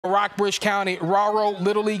Rockbridge County Raro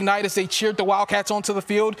Little League night as they cheered the Wildcats onto the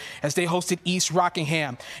field as they hosted East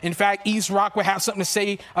Rockingham. In fact, East Rock will have something to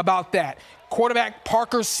say about that. Quarterback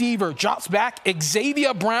Parker Seaver drops back.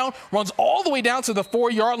 Xavier Brown runs all the way down to the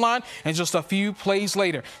 4-yard line, and just a few plays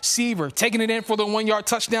later, Seaver taking it in for the 1-yard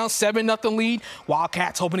touchdown, 7-0 lead.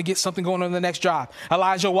 Wildcats hoping to get something going on the next drive.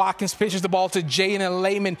 Elijah Watkins pitches the ball to Jaden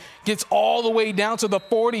Lehman, gets all the way down to the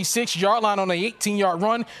 46-yard line on an 18-yard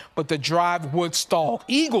run, but the drive would stall.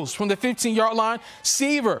 Eagles from the 15-yard line,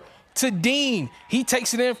 Seaver to Dean. He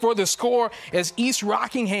takes it in for the score as East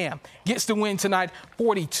Rockingham gets the win tonight,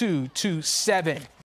 42-7.